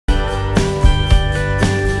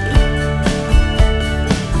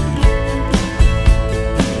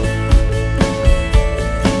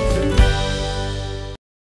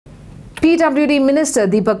PWD Minister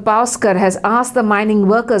Deepak Pawskar has asked the mining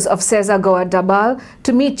workers of Sesa Goa Dabal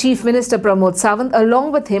to meet Chief Minister Pramod Sawant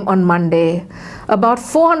along with him on Monday. About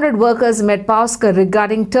 400 workers met Pawskar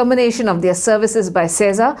regarding termination of their services by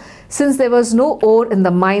Sesa since there was no ore in the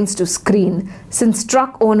mines to screen, since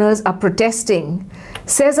truck owners are protesting.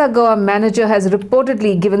 Sesa Goa manager has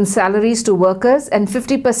reportedly given salaries to workers and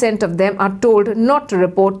 50% of them are told not to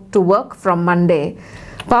report to work from Monday.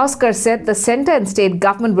 Pawskar said the centre and state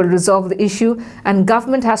government will resolve the issue and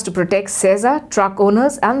government has to protect Sesa, truck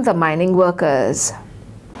owners and the mining workers.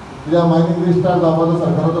 Mining restart जावपाचो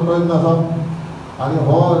सरकाराचो प्रयत्न आसा आनी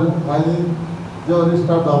हो mining जो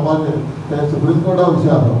restart जावपाचे ते supreme Carta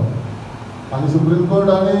विशय आसा आनी सुप्रीम कोर्ट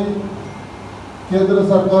आनी केंद्र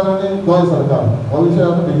सरकार आनी गोंय सरकार हो विशय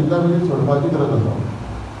आतां बेगितल्या बेगीन सोडपाची गरज आसा.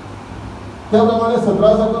 त्या प्रमाणे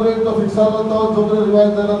 17 रेट तो फिक्स जालो तो जो पर्यंत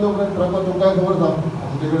रिवायज जायना तो पर्यंत ट्रक तुमकां खबर आसा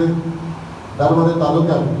आमचे कडेन दारवाडे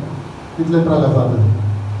तालुक्यात कितले ट्रक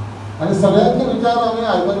आसात आनी सगळ्यांचे विचार आमी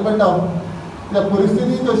आयकचे पडटा. त्या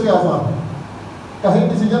परिस्थिती कशी आसा काही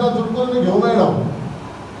डिसिजनां चुकून घेवंक मेळना.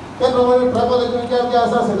 त्या प्रमाणे ट्रकाचे विचार जे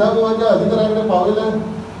आसा सेसा गोवाच्या अधिकाऱ्या कडेन पावयले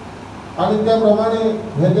आनी त्या प्रमाणे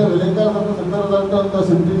हे जे वेलिंगकार जाता 70,000 टन तो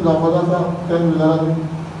शिफ्टिंग जावपाचो आसा त्या विलारांनी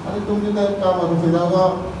आनी तुमचें तें काम आसा. सेसा गोवा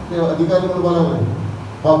ते अधिकारी म्हणून लागले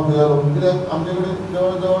बाब तुयेलो कित्याक आमचे कडेन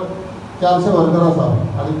जवळ जवळ 400 वर्कर आसा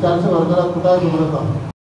आनी 400 वर्करांक कुठाय खबर आसा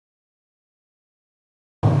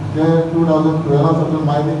जे 2012 सावन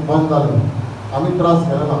मायनिंग बंद जालें. आमी त्रास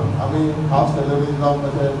घेना, आमी हाफ सॅलरी जावं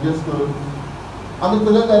तशें एडजस्ट करून आमी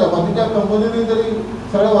चलयत आयल्या. बाकीच्या कंपनीनी तरी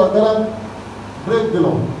सगळ्या वर्करांक ब्रेक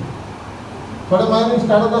दिलो. थोडे मायनिंग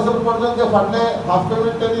स्टार्ट जाता आसतना पडले ते फाटले हाफ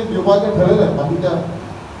पेमेंट त्यांनी दिवपाचें ठरयलें बाकीच्या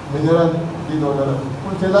मेजरांनी ती दवरलें.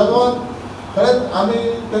 पूण सेसा गोवान खरेंच आमी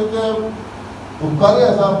तेंचे उपकारी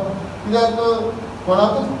आसा कित्याक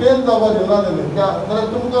कोणाकूच पेन जावपाक दिवना तेणी. जाल्यार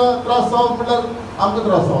तुमकां त्रास जावप म्हटल्यार आमकां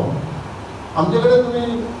त्रास जावप. आमचे कडेन तुमी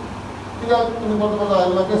कित्याक तुमी कोण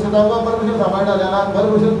आयला की सेसा गोवा बरे भशेन सांबाळटाले आनी बरे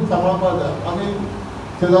भशेन सांबाळपाक जाय. आमी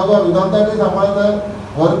सेसा गोवा विधांताकय सांबाळूंक जाय,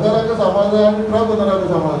 वर्करांकय सांबाळूंक जाय आनी ट्रक ओनराकय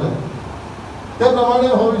सांबाळूंक जाय. त्या प्रमाणे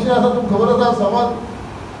हो विशय आसा तुमकां खबर आसा. समज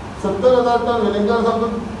 70,000 टन वेलिंगकार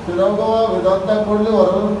साकून सेसा गोवा वेदांताक पडले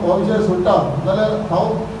व्हरून हो विशय सुट्टा जाल्यार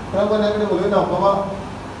हांव ट्रक ओनरा कडेन उलयना बाबा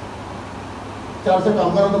 400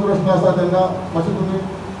 कामगारांचो प्रश्न आसा तेन्ना मातशें तुमी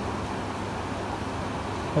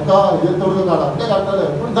हेका हे तोडगो काडा ते काडटले.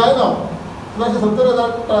 पूण जायना. पूण अशें 70,000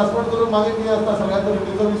 ट्रान्सपोर्ट करून मागीर कितें आसता सगळ्यांचो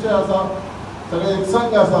रेटीचो विशय आसा, सगळे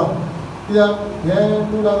एकसंख्य आसा. कित्याक हे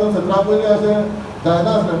 2017 पयलीं अशें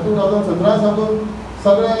जायना आसलें. 2017 साकून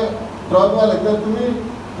सगळे ट्रकवाले कित्याक तुमी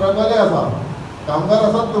ट्रकवाले आसा, कामगार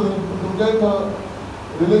आसात तुमी, तुमचे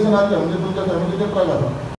रिलेशनाचे म्हणजे तुमच्या फॅमिलीचे ट्रक आसा.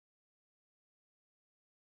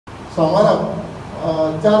 सोमाराक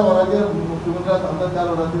 4 वरांचेर मुख्यमंत्र्याक सांगता 4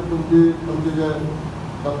 वरांचेर तुमचे जे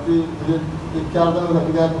बाकी म्हणजे एक 4 जाण आसा.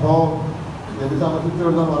 कित्याक हो हे दिसा मातशें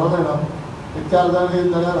चड जाण व्हरोंक मेळना. एक 4 जाण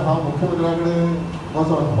येयत जाल्यार हांव मुख्यमंत्र्या कडेन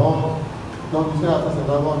बसोन हो जो विशय आसा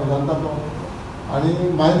सेसा गोवा वेदांताचो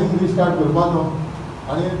आनी मायनिंग रिस्टार्ट करपाचो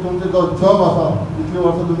आनी तुमचो जो जॉब आसा इतली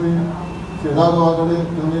वर्सां तुमी सेसा गोवा कडेन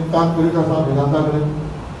तुमी काम करीत आसा वेदांता कडेन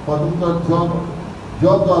हो तुमचो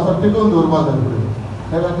जॉब जो आसा टिकून दवरपाक जाय फुडें.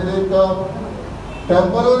 त्या खातीर एक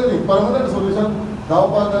टेम्पररी परमनंट सोल्युशन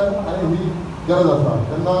जावपाक जाय आनी ही गरज आसा.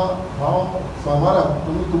 तेन्ना हांव सोमाराक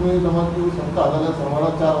तुमी समज येवंक शकता जाल्यार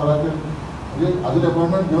सोमाराक 4 वरांचेर म्हणजे आजून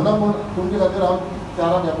एपॉयंटमेंट घेवना पूण तुमचे खातीर हांव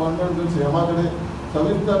 4 एपॉयंटमेंट घेवन सीएमा कडेन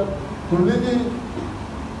सविस्तर फुडली जी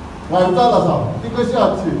वाटचाल आसा ती कशी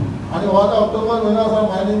आसची आनी हो आतां ऑक्टोबर म्हयनो आसा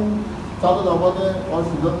मायनिंग चालू जावपाचें हो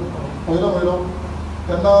सिजन पयलो म्हयनो.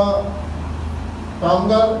 तेन्ना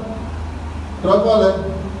कामगार ट्रकवाले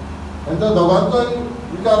हेंचो दोगांचोय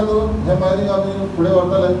विचार करून हे मायनिंग आमी फुडें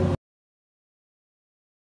व्हरतले.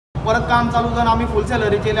 परत काम चालू जावन आमी फूल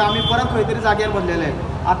सॅलरी केले, आमी परत खंय तरी जाग्यार बसलेले.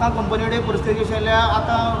 आतां कंपनी कडेन परिस्थिती अशी आयल्या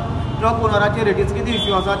आतां ट्रक ओनराचे रेटीच कितें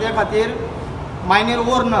इश्यू आसा त्या खातीर मायनीर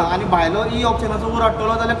ओर ना आनी भायलो ऑप्शनाचो ओर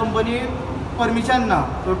हाडटलो जाल्यार कंपनी परमिशन ना.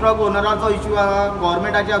 सो ट्रक ओनराचो इश्यू आसा,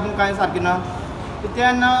 गव्हर्मेंटाचें अजून कांय सारकें ना.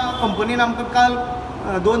 तेन्ना कंपनीन आमकां काल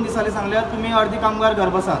 2 दिसांनी सांगल्यार तुमी अर्दी कामगार घर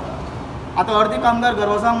बसात. आतां अर्दी कामगार घर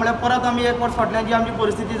बसा म्हळ्यार परत आमी 1 वर्स फाटल्यान जी आमची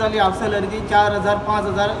परिस्थिती जाली हाफ सॅलरी 4,000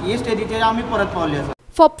 5,000 हे स्टेजीचेर आमी परत पावले आसा.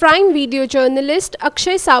 For Prime Video journalist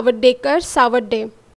Akshay Savadekar, Savadde.